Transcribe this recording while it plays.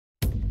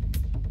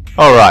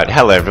Alright,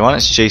 hello everyone,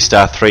 it's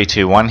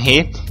Gstar321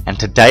 here, and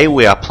today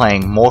we are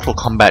playing Mortal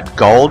Kombat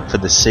Gold for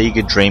the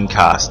Sega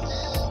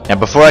Dreamcast. Now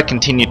before I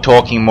continue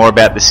talking more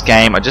about this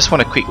game, I just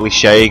want to quickly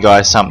show you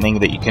guys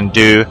something that you can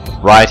do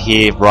right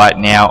here, right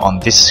now on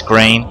this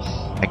screen.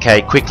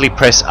 Okay, quickly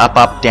press up,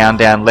 up, down,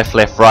 down, left,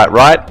 left, right,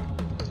 right,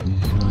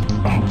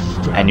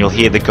 and you'll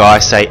hear the guy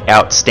say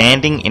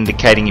outstanding,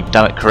 indicating you've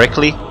done it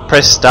correctly.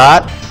 Press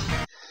start.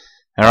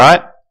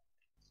 Alright,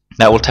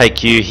 that will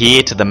take you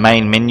here to the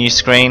main menu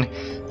screen.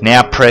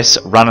 Now press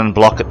run and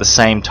block at the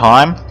same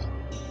time.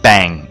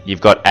 Bang, you've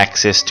got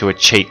access to a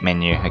cheat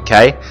menu,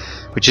 okay,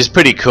 which is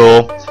pretty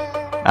cool.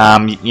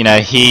 You know,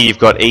 here you've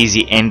got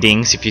easy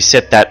endings. If you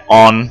set that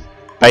on,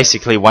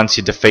 basically once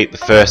you defeat the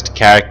first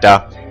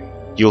character,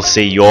 you'll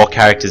see your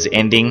character's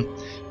ending.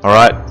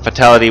 Alright,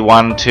 fatality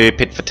 1, 2,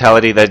 pit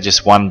fatality, they're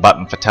just one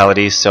button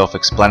fatalities,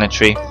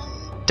 self-explanatory.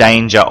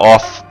 Danger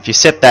off. If you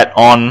set that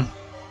on,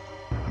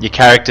 your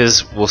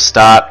characters will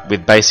start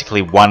with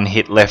basically one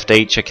hit left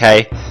each,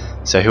 okay?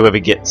 So whoever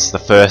gets the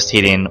first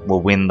hit in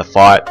will win the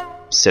fight.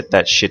 Set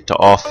that shit to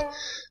off.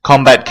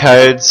 Combat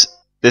codes.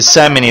 There's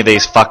so many of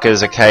these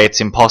fuckers, okay?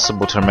 It's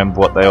impossible to remember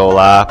what they all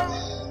are.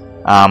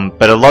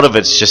 But a lot of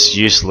it's just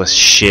useless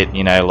shit,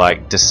 you know,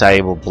 like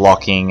disable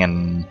blocking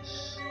and,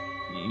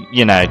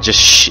 you know,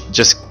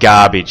 just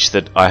garbage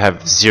that I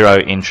have zero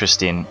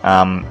interest in.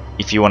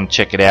 If you want to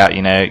check it out,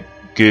 you know,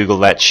 Google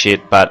that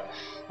shit, but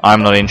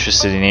I'm not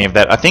interested in any of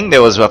that. I think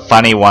there was a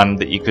funny one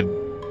that you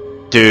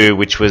could do,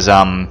 which was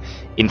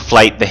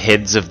inflate the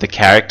heads of the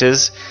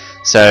characters,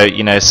 so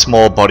you know,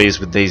 small bodies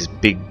with these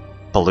big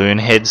balloon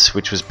heads,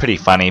 which was pretty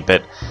funny.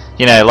 But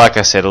you know, like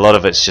I said, a lot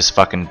of it's just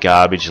fucking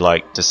garbage,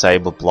 like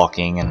disable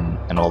blocking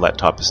and all that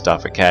type of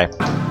stuff, okay?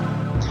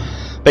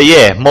 But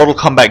yeah, Mortal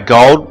Kombat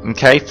Gold,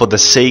 okay, for the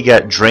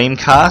Sega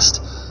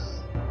Dreamcast.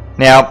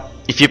 Now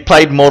if you've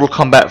played Mortal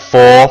Kombat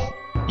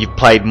 4, you've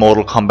played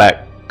Mortal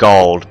Kombat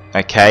Gold,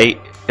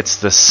 okay? It's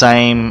the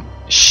same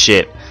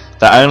shit.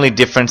 The only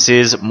difference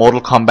is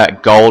Mortal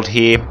Kombat Gold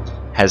here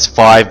has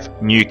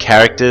 5 new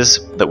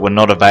characters that were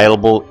not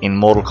available in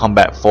Mortal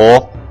Kombat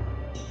 4.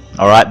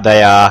 Alright,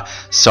 they are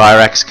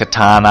Cyrax,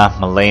 Katana,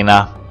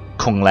 Melina,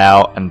 Kung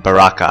Lao, and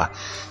Baraka.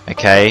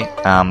 Okay,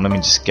 let me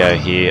just go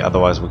here,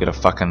 otherwise we'll get a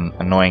fucking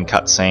annoying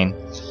cutscene.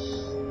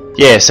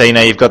 Yeah, so you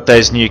know, you've got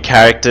those new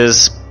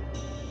characters.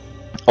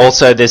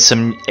 Also, there's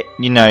some,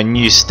 you know,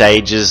 new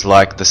stages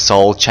like the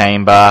Soul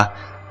Chamber,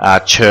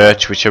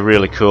 Church, which are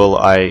really cool.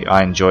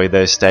 I enjoy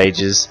those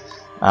stages.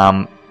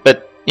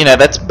 But you know,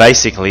 that's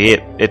basically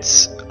it.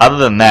 It's, other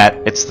than that,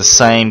 it's the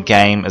same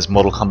game as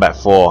Mortal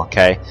Kombat 4,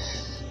 okay?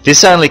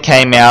 This only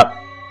came out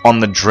on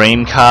the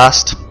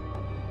Dreamcast,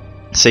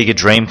 Sega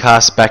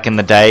Dreamcast back in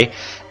the day,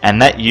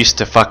 and that used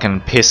to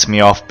fucking piss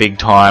me off big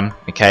time,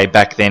 okay,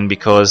 back then,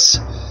 because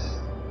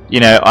you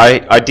know,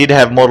 I did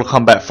have Mortal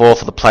Kombat 4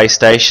 for the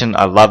PlayStation.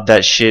 I loved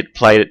that shit,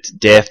 played it to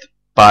death,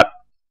 but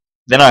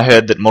then I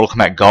heard that Mortal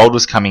Kombat Gold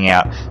was coming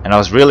out, and I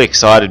was really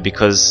excited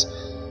because,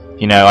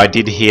 you know, I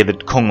did hear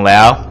that Kung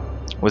Lao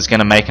was going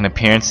to make an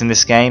appearance in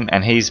this game,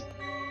 and he's,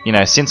 you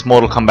know, since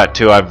Mortal Kombat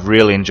 2, I've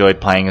really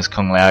enjoyed playing as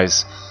Kung Lao.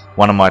 He's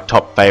one of my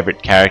top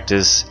favorite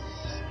characters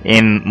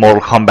in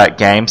Mortal Kombat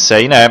games. So,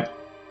 you know,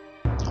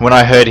 when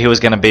I heard he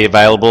was going to be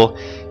available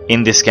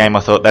in this game,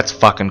 I thought, that's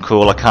fucking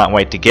cool, I can't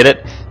wait to get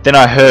it. Then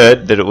I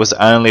heard that it was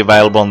only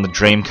available on the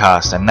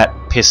Dreamcast, and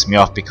that pissed me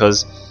off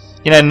because,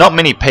 you know, not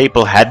many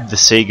people had the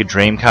Sega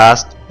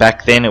Dreamcast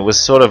back then. It was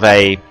sort of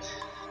a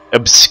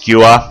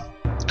obscure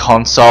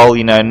console,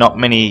 you know, not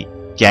many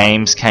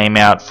games came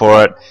out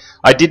for it.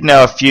 I did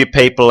know a few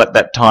people at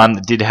that time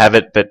that did have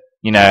it, but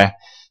you know,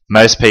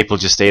 most people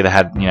just either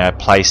had, you know,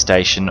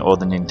 PlayStation or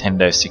the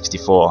Nintendo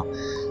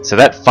 64. So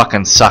that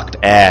fucking sucked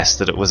ass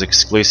that it was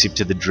exclusive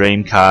to the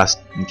Dreamcast,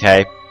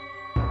 okay?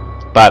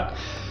 But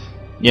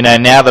you know,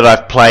 now that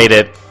I've played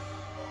it,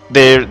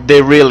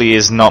 there really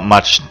is not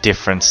much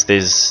difference.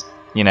 There's,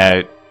 you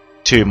know,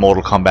 to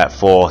Mortal Kombat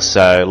 4.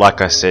 So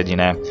like I said, you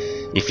know,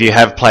 if you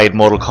have played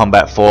Mortal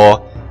Kombat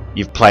 4,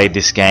 you've played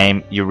this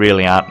game, you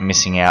really aren't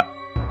missing out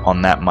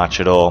on that much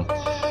at all.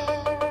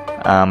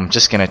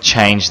 Just gonna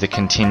change the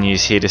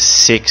continues here to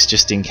 6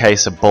 just in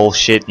case of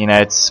bullshit. You know,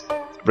 it's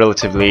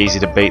relatively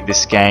easy to beat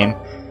this game,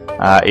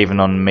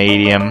 even on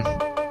medium,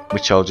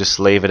 which I'll just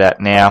leave it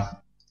at now.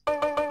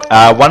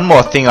 One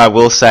more thing I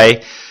will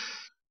say,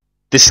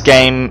 this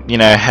game, you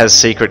know, has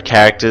secret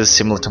characters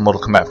similar to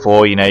Mortal Kombat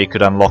 4. You know, you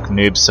could unlock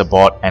Noob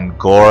Saibot and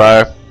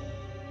Goro.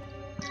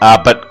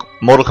 But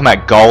Mortal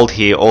Kombat Gold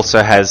here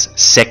also has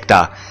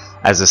Sector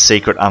as a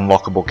secret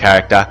unlockable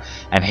character,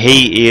 and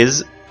he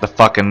is the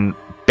fucking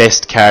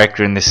best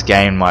character in this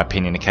game in my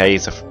opinion, okay?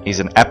 He's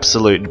an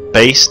absolute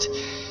beast.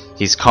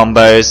 His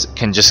combos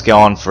can just go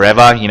on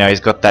forever. You know, he's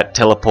got that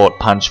teleport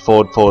punch,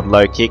 forward,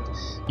 low kick.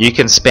 You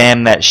can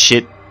spam that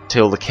shit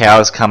till the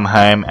cows come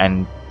home,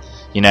 and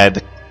you know,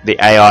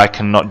 the AI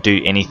cannot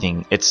do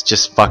anything. It's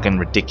just fucking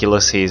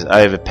ridiculous. He's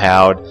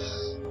overpowered,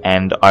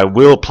 and I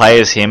will play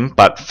as him,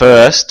 but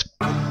first,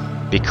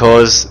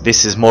 because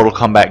this is Mortal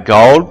Kombat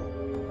Gold,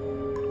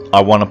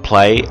 I want to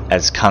play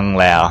as Kung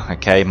Lao,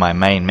 okay, my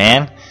main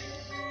man.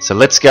 So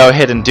let's go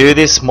ahead and do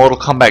this. Mortal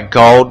Kombat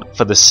Gold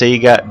for the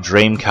Sega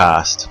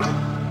Dreamcast.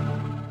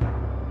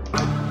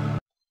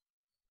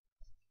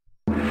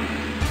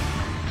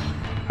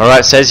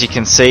 Alright, so as you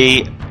can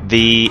see,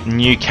 the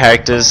new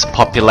characters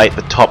populate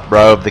the top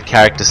row of the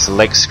character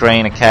select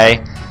screen,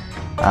 okay?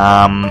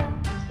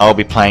 I'll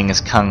be playing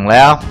as Kung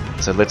Lao,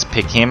 so let's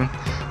pick him.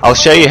 I'll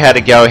show you how to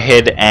go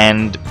ahead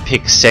and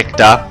pick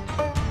sector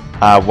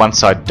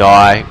once I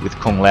die with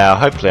Kung Lao.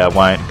 Hopefully I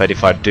won't, but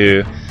if I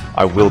do,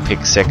 I will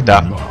pick sector.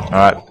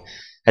 Alright,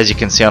 as you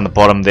can see on the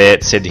bottom there,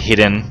 it said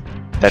hidden.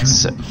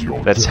 That's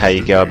how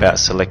you go about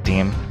selecting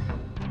him.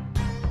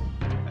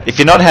 If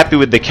you're not happy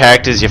with the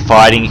characters you're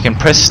fighting, you can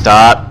press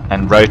start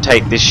and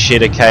rotate this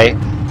shit, okay?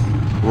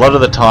 A lot of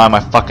the time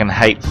I fucking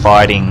hate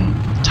fighting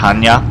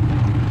Tanya.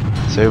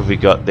 So we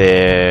got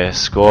there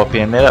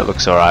Scorpion there, that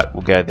looks alright,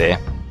 we'll go there.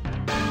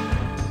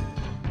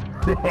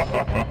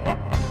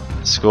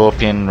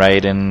 Scorpion,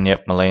 Raiden,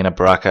 yep, Melina,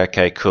 Baraka,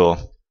 okay, cool.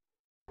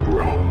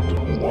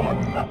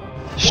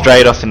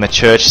 Straight off in the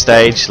church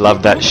stage,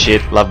 love that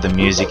shit, love the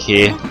music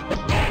here.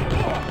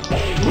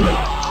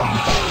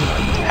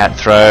 Hat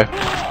throw.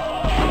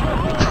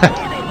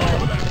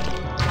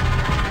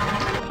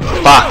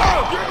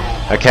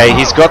 Fuck! Okay,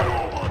 he's got...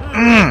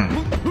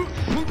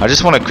 I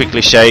just want to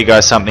quickly show you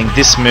guys something.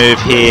 This move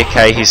here,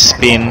 okay, his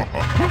spin.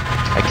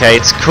 Okay,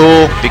 it's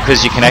cool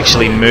because you can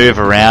actually move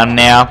around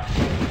now.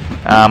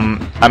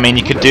 I mean,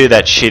 you could do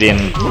that shit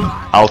in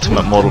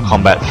Ultimate Mortal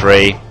Kombat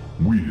 3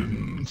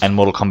 and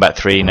Mortal Kombat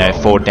 3, you know,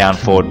 forward down,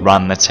 forward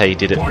run, that's how you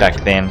did it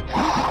back then.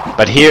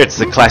 But here it's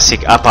the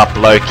classic up up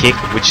low kick,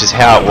 which is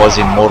how it was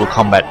in Mortal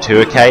Kombat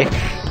 2, okay?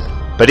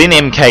 But in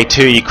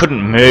MK2 you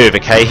couldn't move,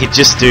 okay? He'd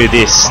just do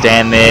this,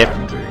 stand there,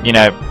 you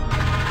know,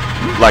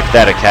 like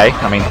that, okay?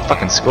 I mean,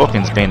 fucking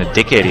Scorpion's being a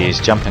dickhead here, he's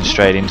jumping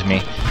straight into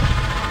me.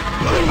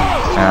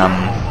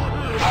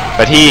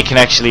 But here you can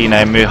actually, you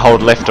know,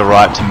 hold left or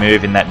right to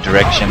move in that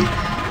direction,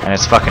 and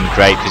it's fucking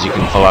great because you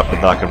can follow up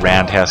with like a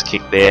roundhouse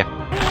kick there.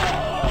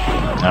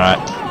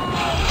 Alright.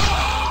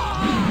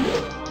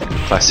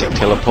 Classic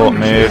teleport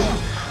move.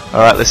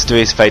 Alright, let's do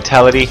his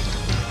fatality.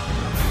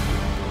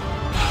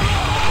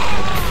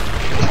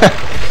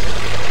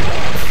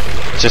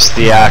 Just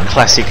the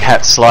classic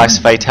hat slice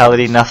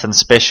fatality, nothing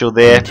special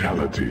there.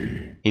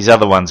 His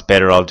other one's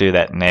better, I'll do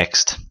that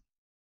next.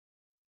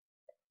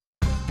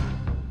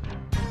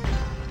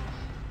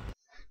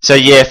 So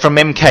yeah, from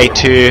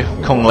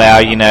MK2, Kung Lao,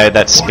 you know,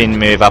 that spin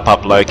move, up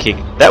up low kick,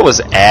 that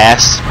was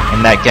ass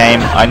in that game.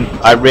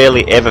 I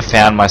rarely ever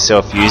found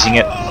myself using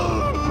it.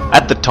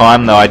 At the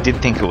time though, I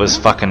did think it was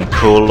fucking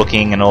cool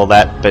looking and all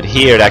that, but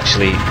here it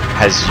actually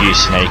has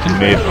use, you know, you can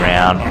move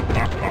around.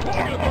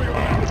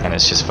 And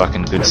it's just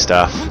fucking good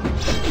stuff.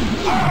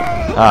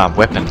 Ah,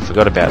 weapon,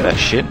 forgot about that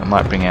shit, I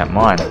might bring out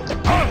mine.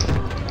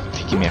 If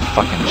you give me a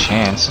fucking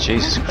chance,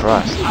 Jesus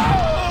Christ.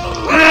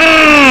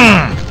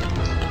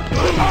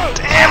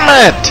 Damn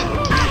it!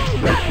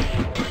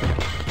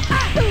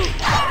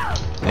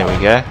 There we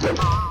go.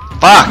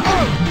 Fuck!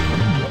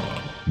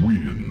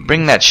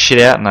 Bring that shit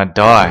out and I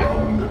die.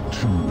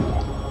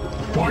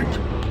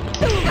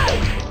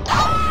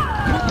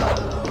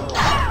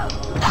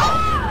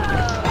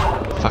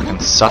 Fucking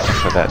suffer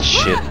for that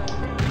shit.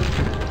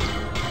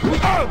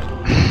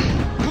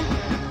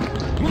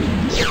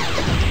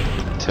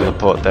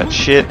 Teleport that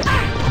shit.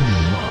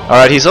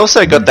 Alright, he's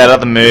also got that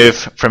other move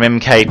from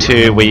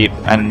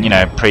MK2 and you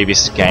know,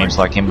 previous games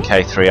like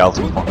MK3,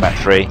 Ultimate Kombat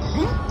 3.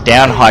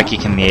 Down high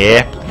kick in the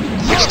air,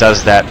 which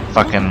does that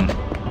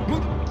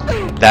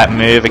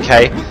move,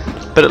 okay?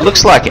 But it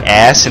looks like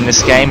ass in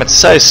this game. It's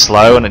so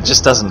slow and it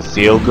just doesn't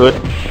feel good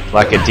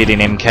like it did in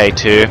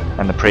MK2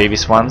 and the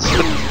previous ones.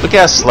 Look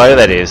how slow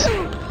that is.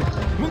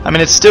 I mean,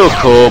 it's still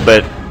cool,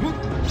 but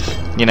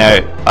you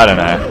know, I don't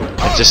know.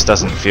 It just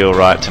doesn't feel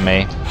right to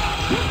me.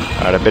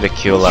 Alright, I better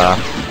kill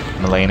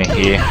Melina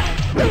here.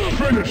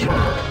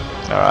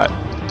 Alright.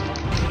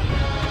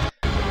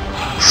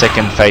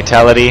 Second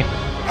fatality.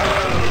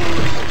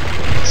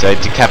 So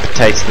it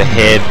decapitates the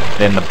head,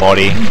 then the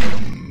body.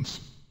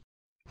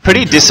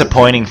 Pretty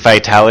disappointing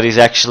fatalities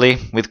actually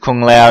with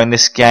Kung Lao in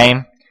this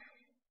game.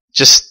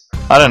 Just,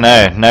 I don't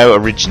know, no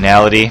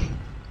originality.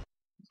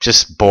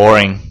 Just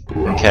boring.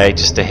 Okay,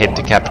 just a head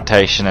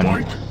decapitation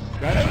and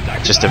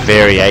just a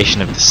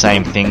variation of the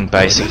same thing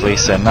basically,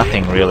 so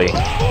nothing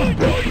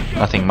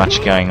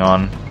much going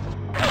on.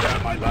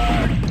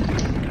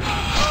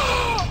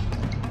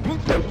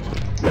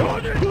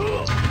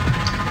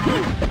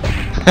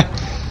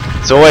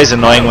 It's always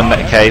annoying when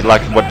they, okay,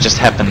 like what just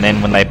happened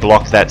then when they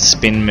block that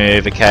spin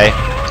move, okay?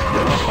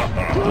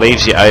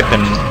 Leaves you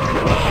open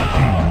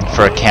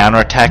for a counter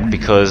attack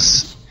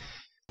because,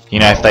 you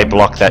know, if they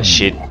block that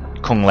shit,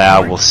 Kung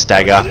Lao will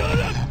stagger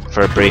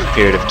for a brief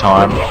period of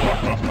time.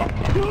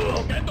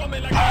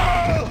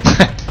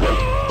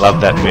 Love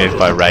that move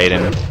by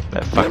Raiden,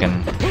 that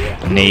fucking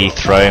knee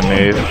throw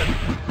move.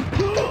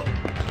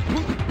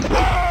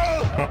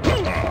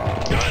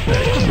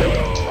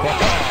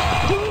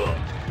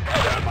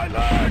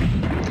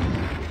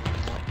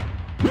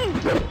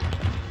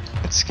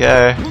 Let's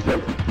go.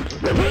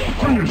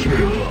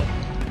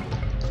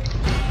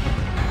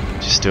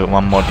 do it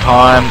one more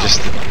time. Just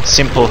a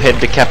simple head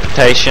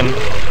decapitation.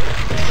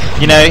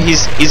 You know,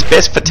 his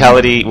best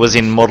fatality was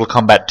in Mortal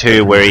Kombat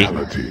 2, where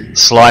he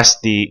sliced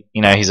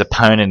his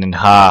opponent in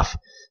half.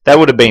 That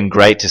would have been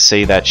great to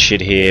see that shit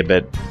here,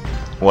 but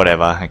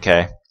whatever.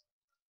 Okay.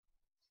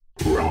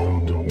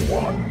 Round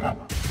 1.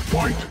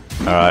 Fight.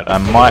 Alright, I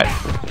might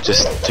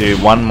just do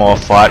one more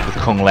fight with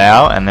Kung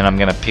Lao, and then I'm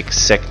gonna pick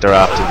Sector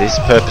after this,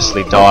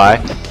 purposely die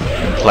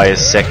and play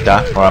as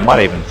Sector, or I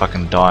might even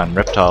fucking die on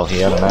Reptile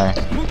here, I don't know.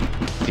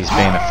 If he's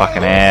being a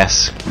fucking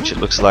ass, which it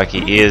looks like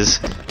he is.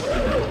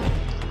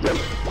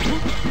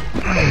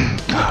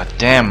 God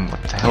damn,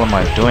 what the hell am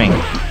I doing?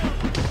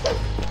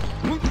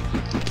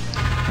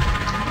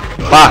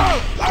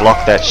 Fuck!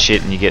 Block that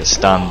shit and you get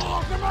stunned.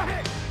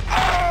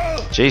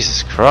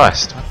 Jesus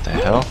Christ, what the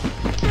hell?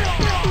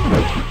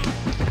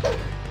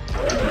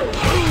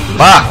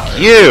 Fuck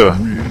you!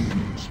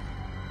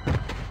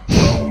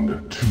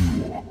 Round 2.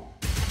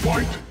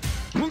 Fight.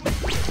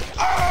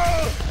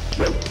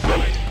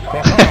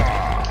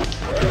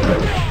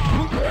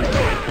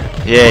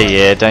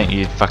 Yeah, don't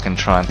you fucking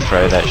try and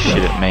throw that shit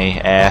at me,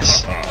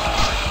 ass.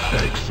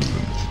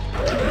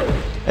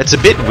 It's a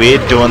bit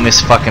weird doing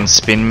this fucking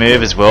spin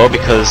move as well,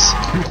 because,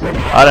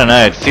 I don't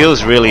know, it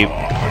feels really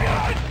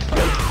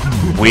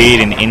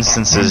weird in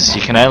instances.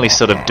 You can only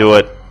sort of do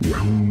it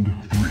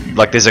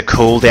like there's a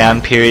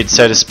cooldown period,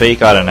 so to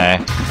speak. I don't know.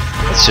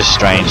 It's just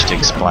strange to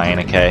explain,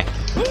 okay?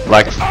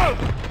 Like,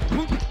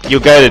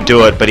 you'll go to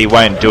do it, but he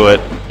won't do it,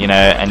 you know,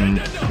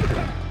 and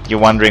you're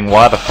wondering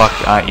why the fuck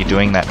aren't you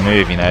doing that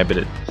move, you know,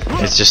 but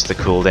it's just the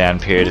cooldown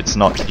period. It's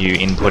not you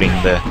inputting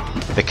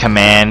the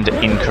command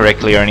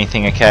incorrectly or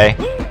anything, okay?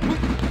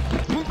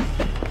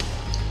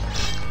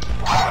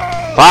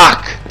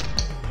 Fuck!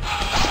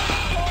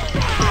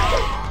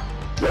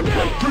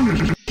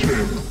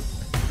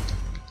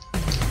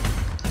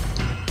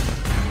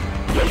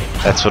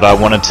 That's what I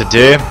wanted to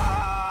do.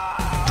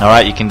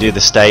 Alright, you can do the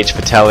stage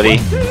fatality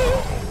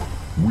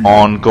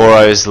on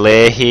Goro's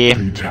lair here.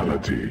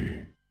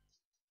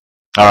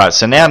 Alright,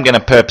 so now I'm going to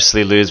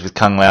purposely lose with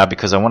Kung Lao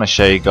because I want to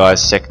show you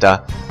guys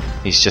Sector.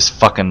 He's just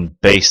fucking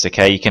beast,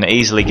 okay? You can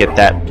easily get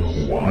that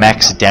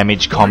max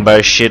damage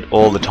combo shit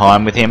all the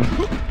time with him.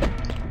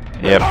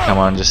 Yep, come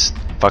on, just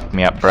fuck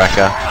me up,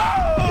 Baraka.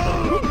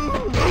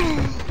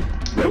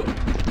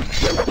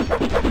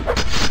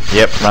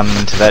 Yep, running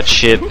into that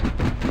shit.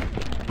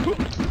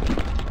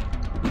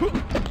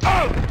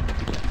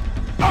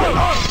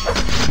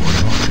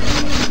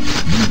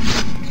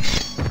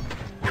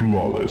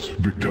 Flawless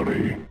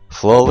victory.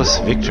 Flawless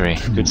victory.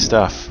 Good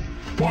stuff.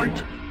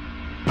 Fight.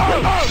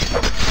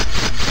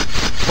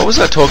 What was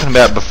I talking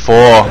about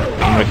before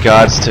in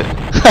regards to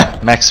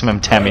maximum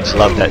damage?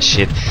 Love that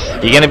shit.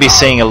 You're going to be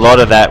seeing a lot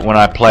of that when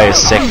I play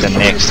as Sector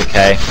next,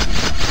 okay?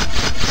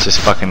 It's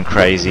just fucking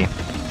crazy.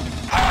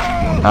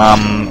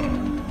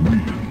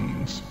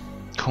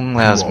 Kung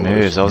Lao's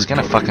moves. I was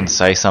going to fucking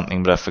say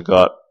something, but I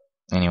forgot.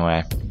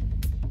 Anyway.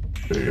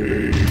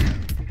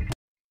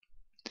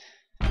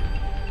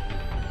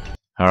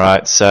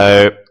 Alright,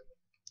 so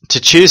to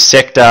choose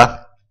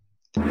Sector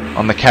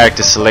on the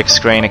character select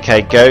screen,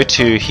 okay, go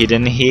to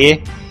hidden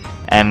here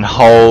and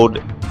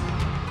hold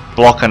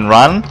block and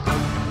run.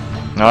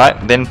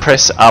 Alright, then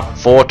press up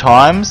 4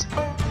 times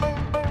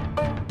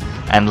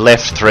and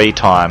left 3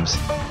 times.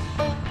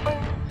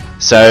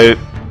 So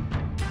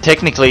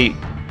technically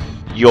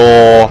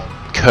your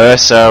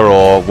cursor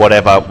or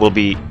whatever will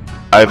be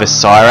over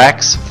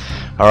Cyrax,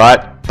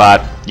 alright,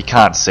 but you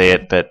can't see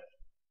it, but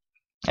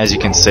as you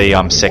can see,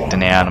 I'm Sector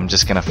now and I'm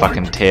just gonna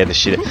fucking tear the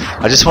shit.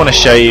 I just want to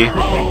show you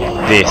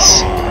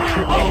this.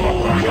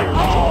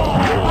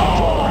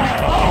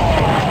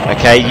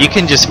 Okay, you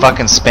can just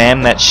fucking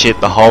spam that shit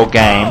the whole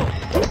game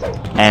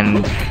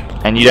and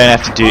you don't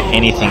have to do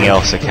anything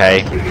else,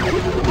 okay?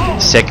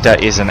 Sector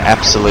is an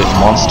absolute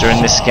monster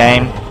in this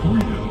game.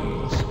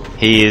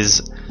 He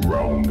is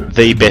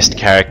the best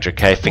character,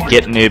 okay?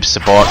 Forget Noob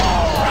Sabot.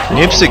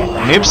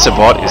 Noob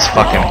Sabot is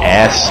fucking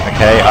ass,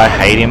 okay? I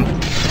hate him.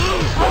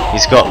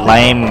 He's got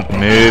lame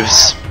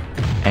moves,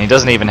 and he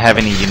doesn't even have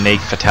any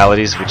unique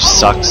fatalities, which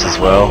sucks as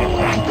well.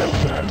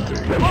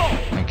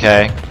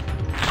 Okay.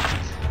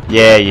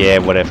 Yeah,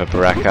 whatever,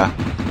 Baraka.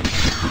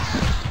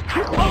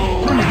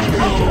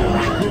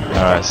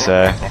 Alright,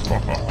 so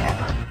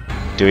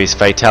do his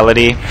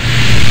fatality.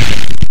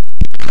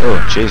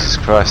 Oh, Jesus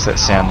Christ, that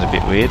sounds a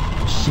bit weird.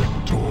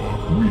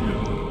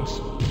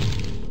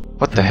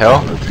 What the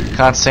hell?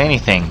 Can't see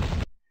anything.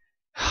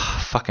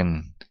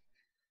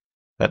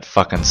 That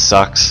fucking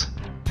sucks.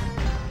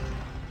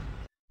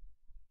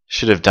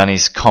 Should have done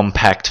his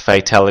compact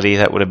fatality,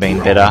 that would have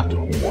been better.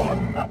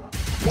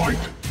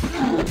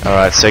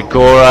 Alright, so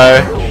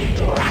Goro.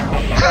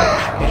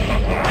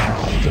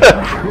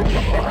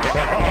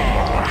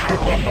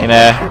 You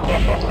know,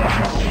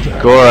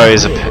 Goro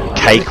is a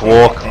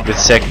cakewalk with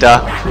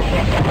Sector.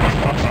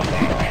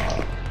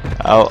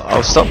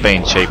 I'll stop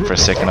being cheap for a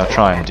second, I'll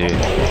try and do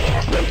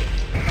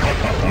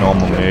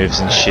normal moves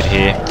and shit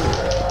here.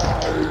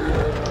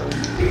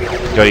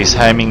 Got his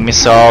homing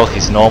missile,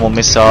 his normal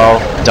missile,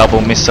 double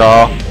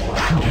missile.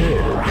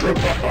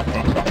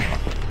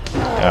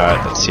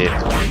 Alright, that's it.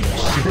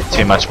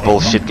 Too much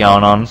bullshit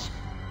going on.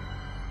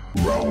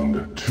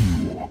 Round 2.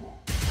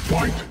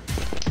 Fight!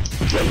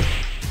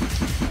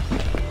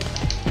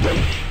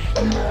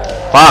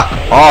 Fuck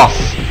off!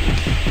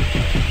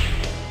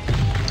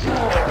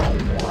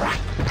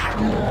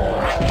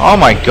 Oh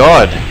my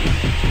god!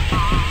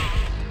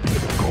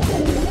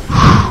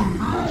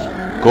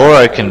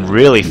 Goro can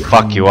really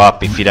fuck you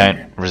up if you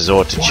don't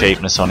resort to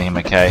cheapness on him,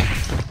 okay?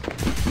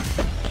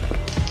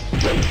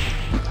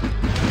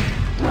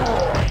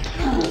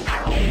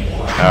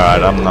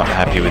 Alright, I'm not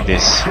happy with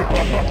this.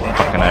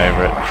 Fucking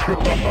over it.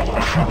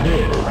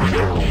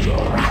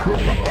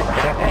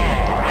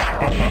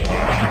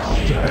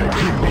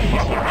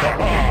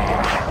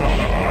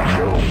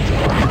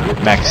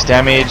 Max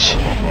damage.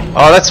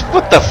 Oh, that's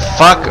what the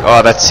fuck?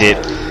 Oh, that's it.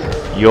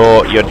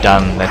 You're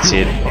done. That's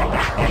it.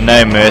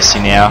 No mercy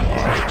now.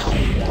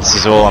 This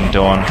is all I'm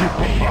doing.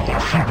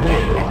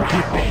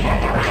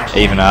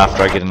 Even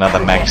after I get another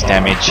max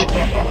damage.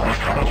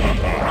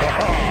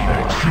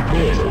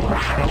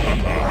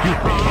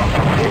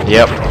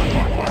 Yep.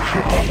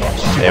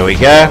 There we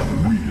go.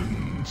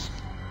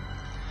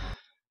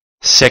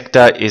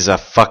 Sector is a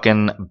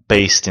fucking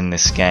beast in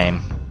this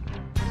game.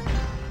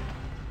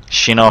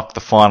 Shinnok, the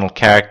final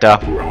character.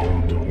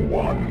 Round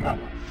 1.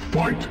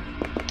 Fight!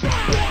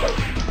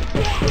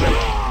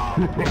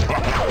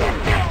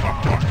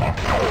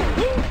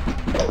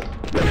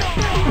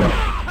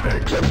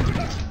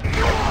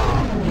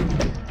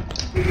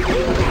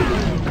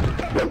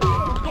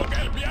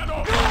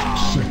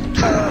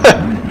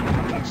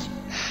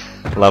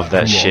 Love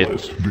that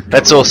shit.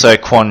 That's also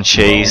Quan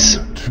Chi's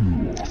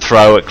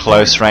throw at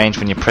close range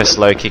when you press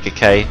low kick a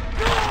K.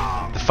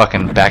 The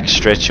fucking back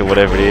stretch or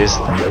whatever it is.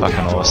 Fucking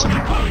awesome.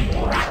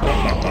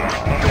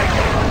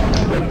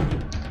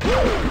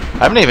 I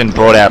haven't even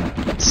brought out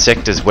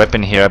Sector's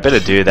weapon here. I better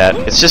do that.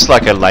 It's just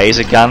like a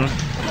laser gun.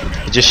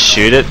 You just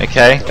shoot it,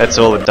 okay? That's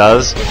all it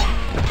does.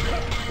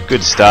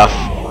 Good stuff.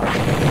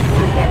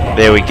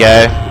 There we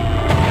go.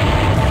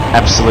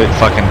 Absolute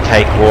fucking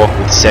cakewalk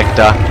with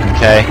Sector,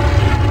 okay?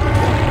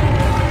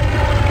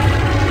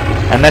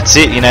 And that's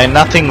it, you know,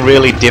 nothing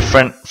really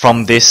different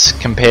from this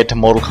compared to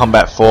Mortal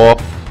Kombat 4.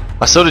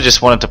 I sort of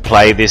just wanted to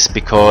play this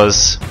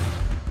because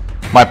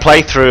my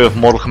playthrough of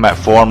Mortal Kombat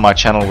 4 on my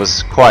channel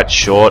was quite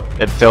short.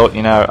 It felt,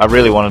 you know, I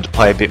really wanted to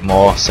play a bit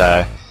more,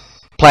 so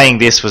playing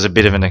this was a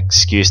bit of an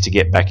excuse to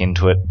get back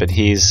into it. But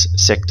here's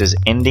Sector's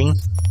ending.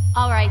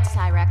 Alright,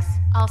 Cyrex.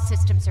 All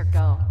systems are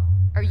go.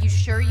 Are you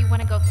sure you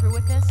want to go through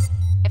with this?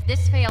 If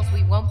this fails,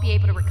 we won't be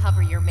able to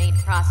recover your main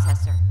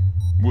processor.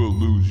 We'll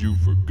lose you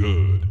for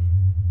good.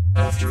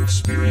 After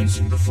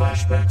experiencing the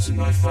flashbacks in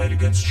my fight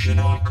against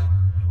Shinnok,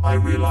 I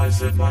realize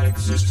that my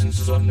existence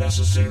is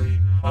unnecessary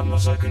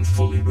unless I can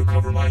fully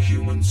recover my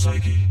human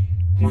psyche.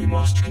 We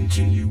must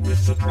continue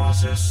with the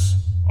process.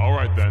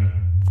 Alright then,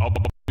 I'll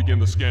begin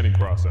the scanning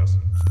process.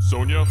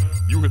 Sonya,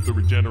 you hit the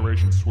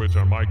regeneration switch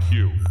on my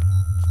cue.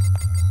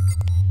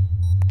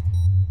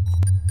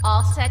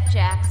 All set,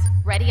 Jax.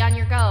 Ready on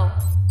your go.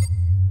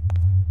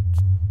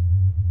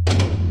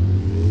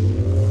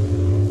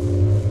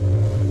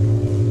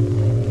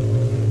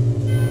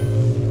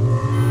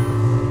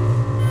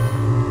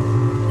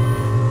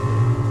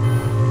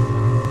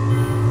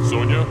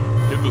 Sonya,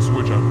 hit the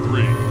switch on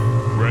 3.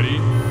 Ready?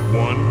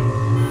 1,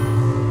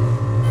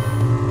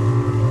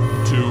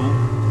 2,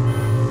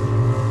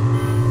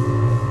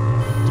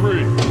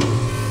 3.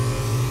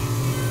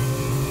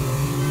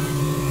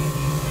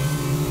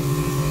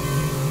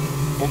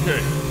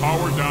 Okay,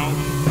 power down.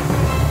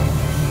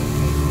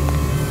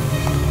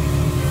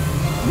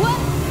 What?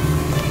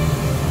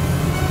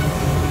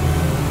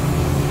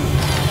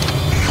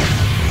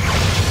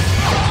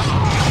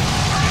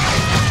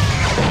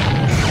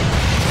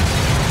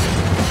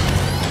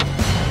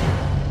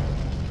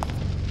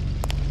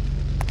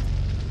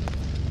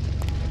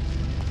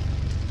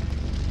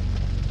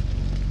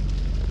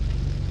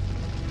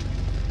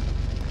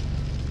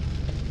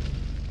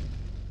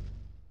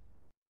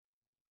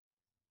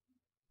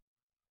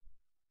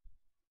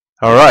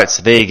 Alright,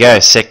 so there you go,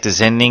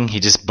 Sector's ending. He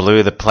just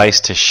blew the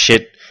place to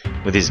shit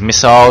with his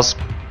missiles.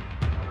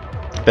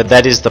 But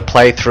that is the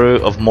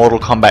playthrough of Mortal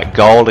Kombat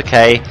Gold,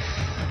 okay?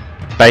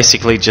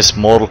 Basically just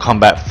Mortal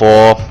Kombat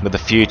 4 with a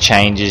few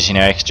changes, you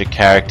know, extra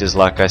characters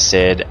like I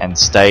said, and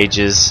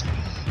stages.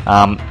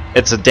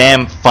 It's a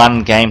damn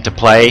fun game to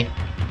play.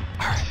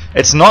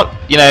 It's not,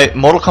 you know,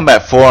 Mortal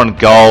Kombat 4 and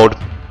Gold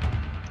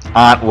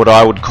aren't what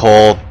I would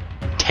call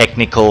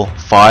technical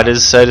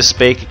fighters, so to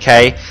speak,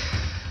 okay?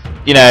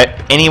 You know,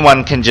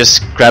 anyone can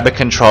just grab a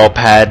control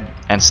pad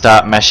and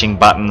start mashing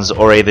buttons,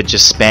 or either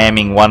just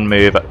spamming one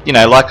move, you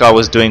know, like I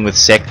was doing with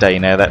Sector, you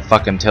know, that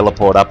fucking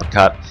teleport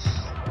uppercut.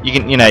 You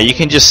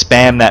can just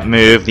spam that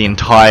move the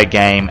entire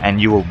game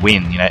and you will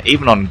win, you know,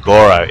 even on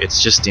Goro.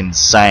 It's just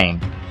insane.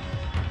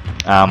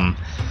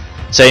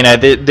 So, you know,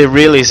 there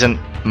really isn't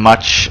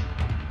much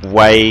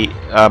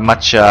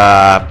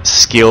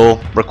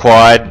skill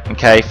required,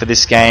 okay, for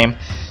this game.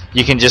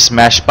 You can just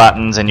mash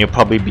buttons and you'll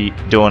probably be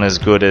doing as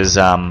good as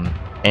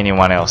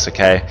anyone else,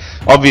 okay?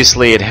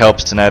 Obviously it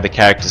helps to know the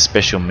character's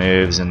special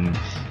moves and,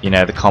 you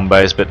know, the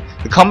combos, but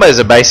the combos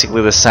are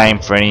basically the same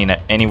for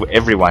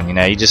everyone, you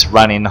know. You just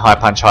run in, high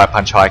punch,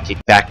 high kick,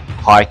 back,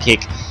 high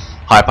kick,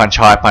 high punch,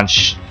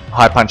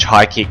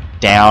 high kick,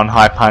 down,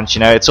 high punch, you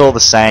know, it's all the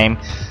same.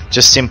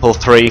 Just simple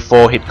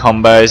 3-4 hit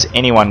combos.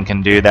 Anyone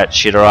can do that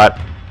shit, alright?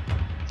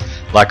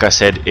 Like I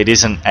said, it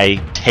isn't a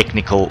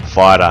technical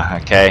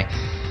fighter, okay?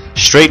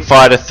 Street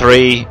Fighter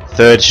 3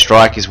 Third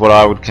Strike is what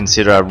I would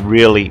consider a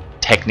really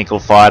technical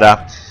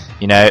fighter.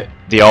 You know,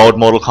 the old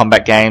Mortal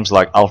Kombat games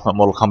like Ultimate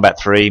Mortal Kombat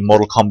 3,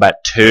 Mortal Kombat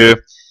 2,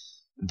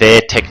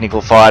 they're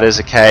technical fighters,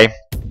 okay?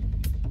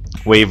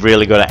 We've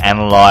really got to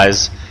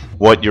analyze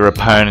what your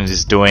opponent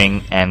is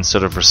doing and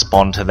sort of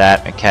respond to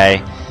that, okay?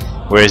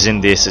 Whereas in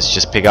this, it's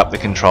just pick up the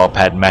control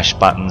pad, mash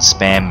buttons,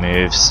 spam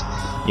moves,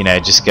 you know,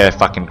 just go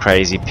fucking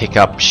crazy, pick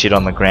up shit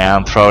on the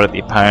ground, throw it at the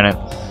opponent.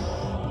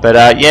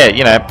 But yeah,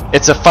 you know,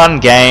 it's a fun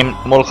game.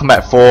 Mortal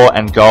Kombat 4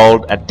 and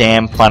Gold are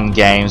damn fun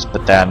games,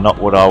 but they are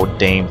not what I would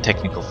deem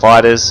technical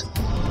fighters.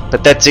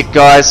 But that's it,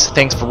 guys.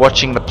 Thanks for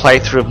watching the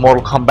playthrough of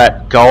Mortal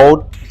Kombat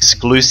Gold,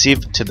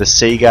 exclusive to the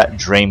Sega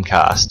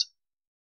Dreamcast.